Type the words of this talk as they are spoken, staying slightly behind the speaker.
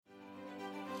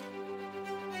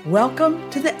Welcome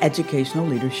to the Educational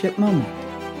Leadership Moment,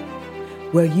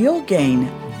 where you'll gain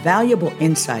valuable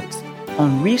insights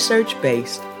on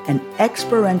research-based and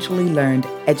experientially learned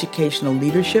educational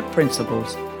leadership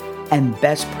principles and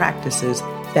best practices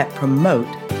that promote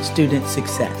student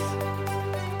success.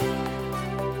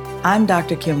 I'm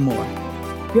Dr. Kim Moore,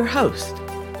 your host.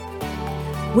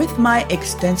 With my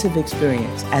extensive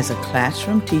experience as a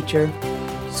classroom teacher,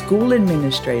 school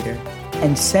administrator,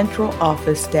 and central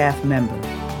office staff member,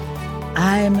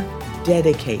 I'm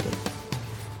dedicated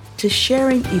to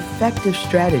sharing effective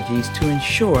strategies to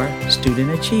ensure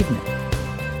student achievement.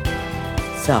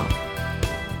 So,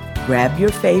 grab your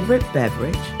favorite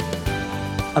beverage,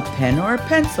 a pen or a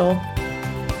pencil,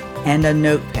 and a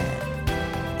notepad,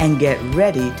 and get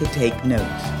ready to take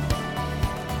notes.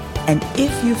 And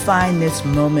if you find this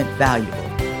moment valuable,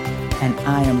 and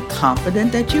I am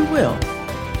confident that you will,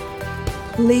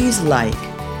 please like,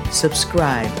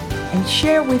 subscribe, and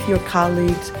share with your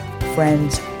colleagues,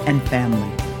 friends, and family.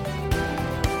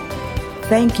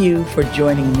 Thank you for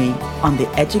joining me on the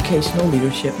Educational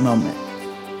Leadership Moment.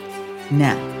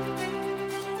 Now,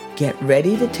 get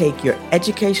ready to take your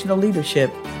educational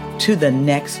leadership to the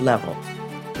next level.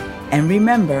 And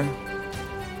remember,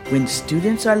 when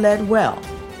students are led well,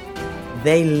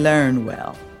 they learn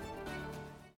well.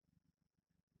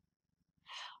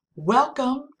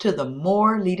 Welcome to the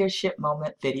More Leadership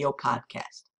Moment video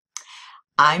podcast.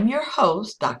 I'm your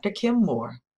host, Dr. Kim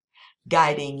Moore,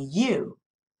 guiding you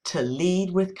to lead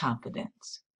with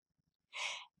confidence.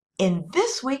 In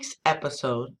this week's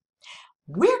episode,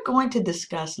 we're going to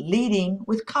discuss leading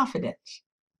with confidence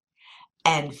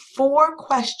and 4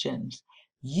 questions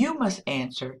you must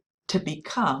answer to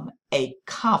become a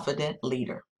confident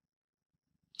leader.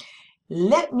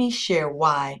 Let me share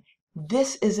why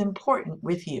this is important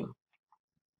with you.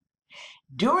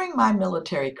 During my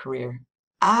military career,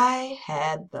 I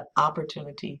had the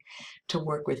opportunity to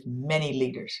work with many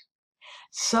leaders.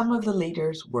 Some of the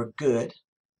leaders were good,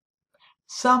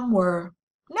 some were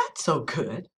not so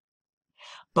good,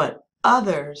 but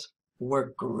others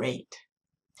were great.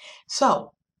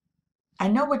 So, I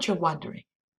know what you're wondering.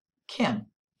 Kim,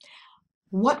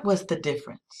 what was the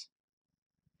difference?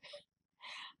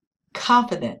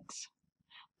 Confidence.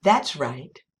 That's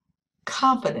right,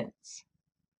 confidence.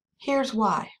 Here's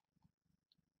why.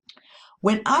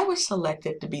 When I was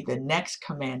selected to be the next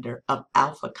commander of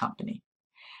Alpha Company,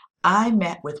 I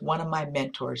met with one of my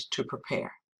mentors to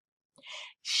prepare.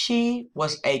 She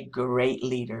was a great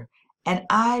leader, and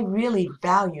I really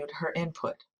valued her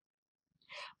input.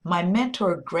 My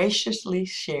mentor graciously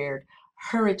shared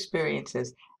her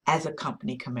experiences as a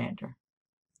company commander,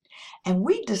 and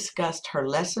we discussed her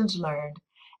lessons learned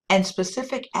and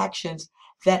specific actions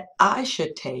that I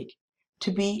should take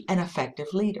to be an effective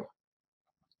leader.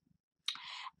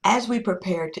 As we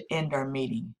prepared to end our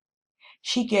meeting,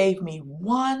 she gave me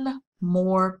one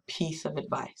more piece of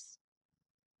advice.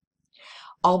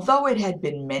 Although it had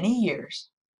been many years,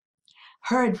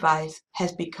 her advice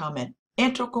has become an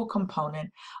integral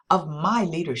component of my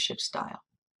leadership style.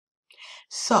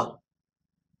 So,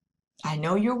 I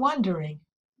know you're wondering,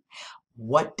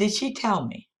 what did she tell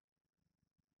me?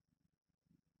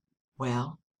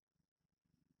 Well,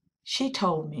 she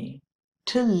told me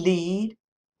to lead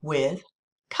with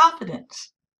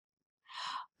confidence.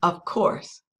 Of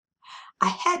course, I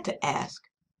had to ask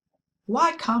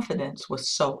why confidence was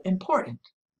so important.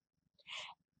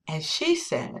 And she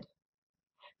said,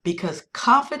 because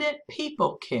confident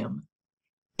people, Kim,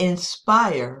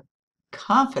 inspire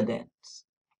confidence.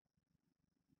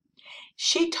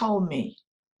 She told me,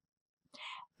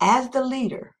 as the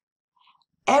leader,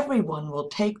 everyone will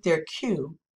take their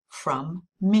cue from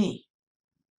me,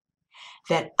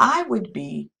 that I would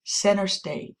be center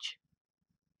stage.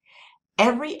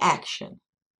 Every action,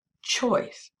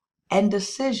 choice, and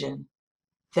decision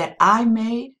that I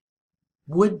made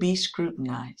would be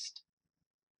scrutinized.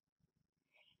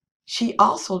 She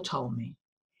also told me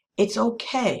it's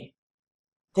okay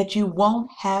that you won't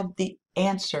have the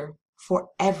answer for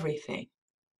everything,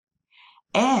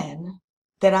 and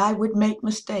that I would make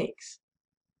mistakes.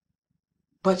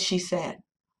 But she said,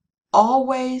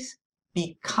 always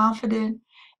be confident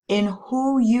in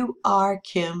who you are,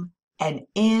 Kim, and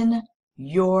in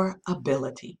your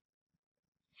ability.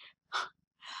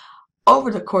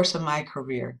 Over the course of my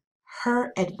career,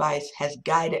 her advice has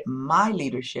guided my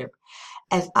leadership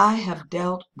as I have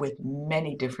dealt with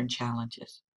many different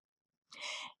challenges.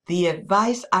 The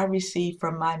advice I received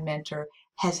from my mentor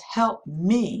has helped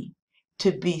me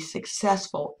to be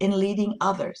successful in leading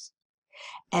others,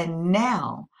 and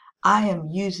now I am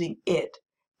using it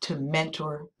to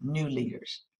mentor new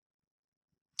leaders.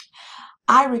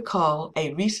 I recall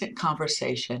a recent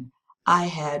conversation I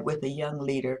had with a young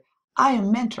leader I am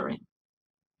mentoring.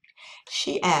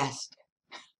 She asked,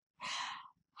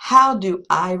 "How do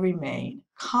I remain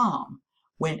calm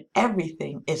when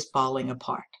everything is falling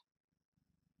apart?"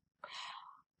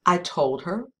 I told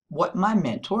her what my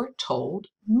mentor told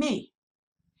me.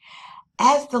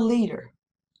 As the leader,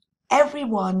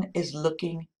 everyone is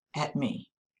looking at me,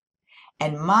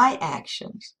 and my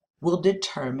actions will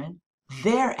determine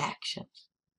their actions.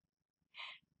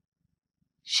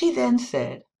 She then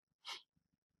said,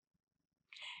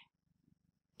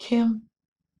 "Kim,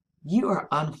 you are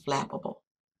unflappable.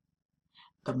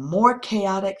 The more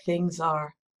chaotic things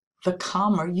are, the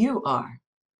calmer you are."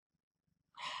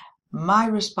 My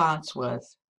response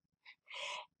was,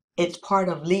 "It's part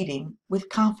of leading with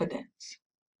confidence."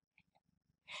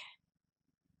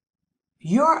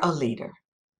 You're a leader,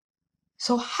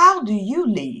 so how do you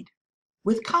lead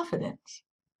with confidence?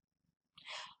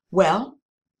 Well,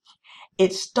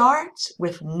 it starts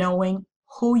with knowing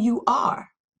who you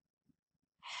are.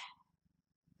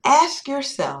 Ask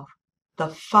yourself the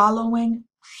following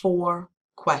 4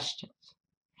 questions.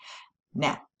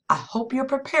 Now, I hope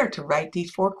you're prepared to write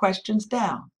these 4 questions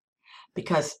down,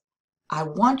 because I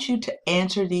want you to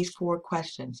answer these 4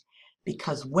 questions,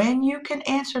 because when you can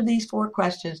answer these 4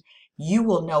 questions, you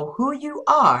will know who you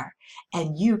are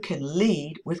and you can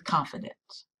lead with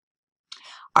confidence.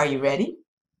 Are you ready?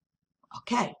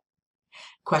 Okay.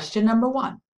 Question number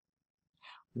 1.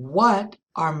 What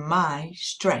are my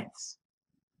strengths?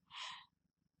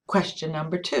 Question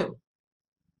number 2.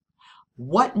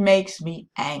 What makes me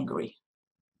angry?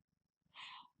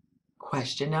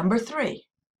 Question number 3.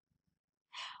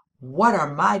 What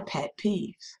are my pet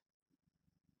peeves?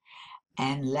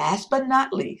 And last but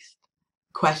not least,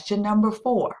 question number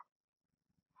 4.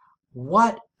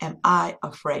 What am I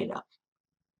afraid of?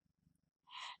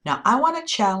 Now, I want to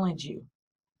challenge you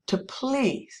to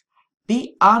please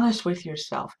be honest with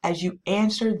yourself as you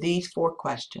answer these 4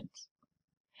 questions,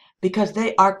 because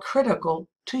they are critical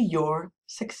to your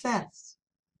success.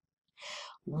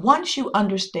 Once you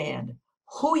understand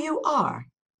who you are,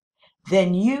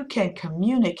 then you can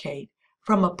communicate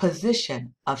from a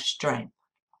position of strength.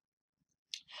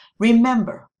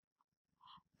 Remember,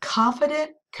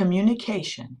 confident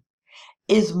communication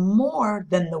is more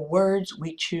than the words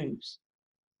we choose.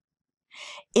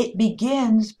 It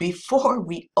begins before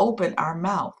we open our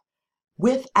mouth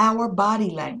with our body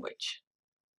language.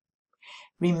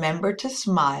 Remember to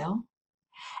smile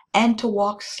and to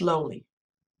walk slowly,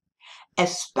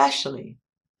 especially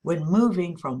when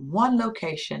moving from one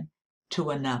location to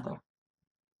another.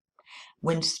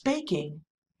 When speaking,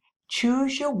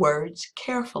 choose your words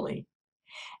carefully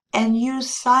and use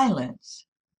silence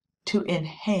to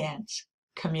enhance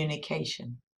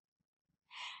communication.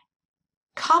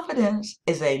 Confidence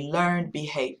is a learned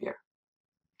behavior.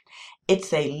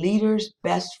 It's a leader's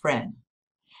best friend.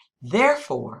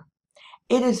 Therefore,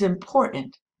 it is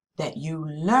important that you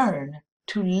learn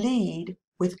to lead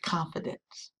with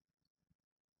confidence.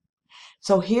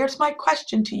 So here's my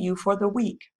question to you for the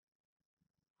week.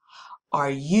 Are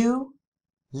you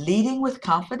leading with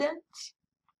confidence?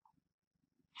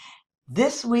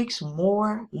 This week's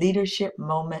More Leadership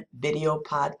Moment video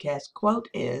podcast quote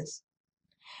is,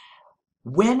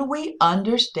 "When we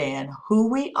understand who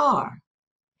we are,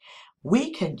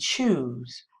 we can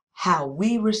choose how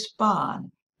we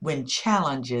respond when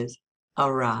challenges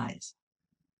arise."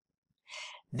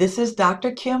 This is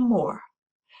Dr. Kim Moore,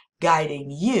 guiding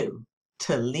you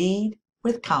to lead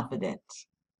with confidence.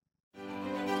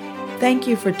 Thank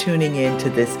you for tuning in to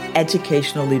this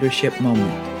educational leadership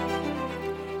moment.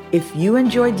 If you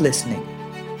enjoyed listening,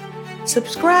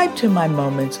 subscribe to my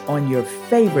moments on your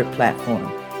favorite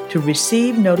platform to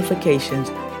receive notifications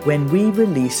when we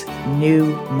release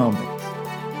new moments.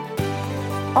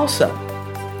 Also,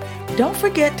 don't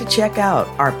forget to check out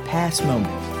our past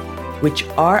moments, which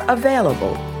are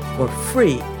available for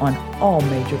free on all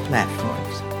major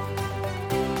platforms.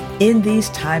 In these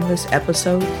timeless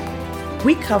episodes,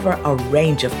 we cover a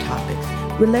range of topics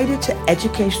related to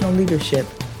educational leadership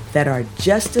that are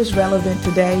just as relevant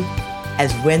today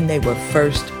as when they were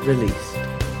first released.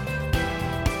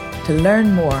 To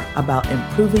learn more about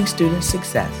improving student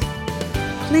success,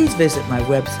 please visit my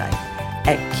website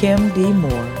at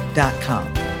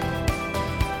kimdmoore.com.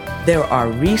 There are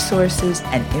resources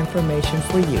and information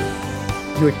for you,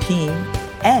 your team,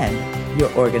 and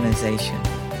your organization.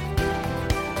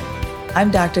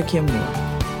 I'm Dr. Kim Moore,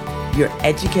 your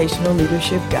educational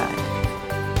leadership guide,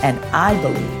 and I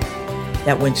believe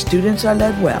that when students are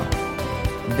led well,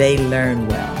 they learn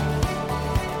well.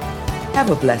 Have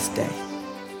a blessed day.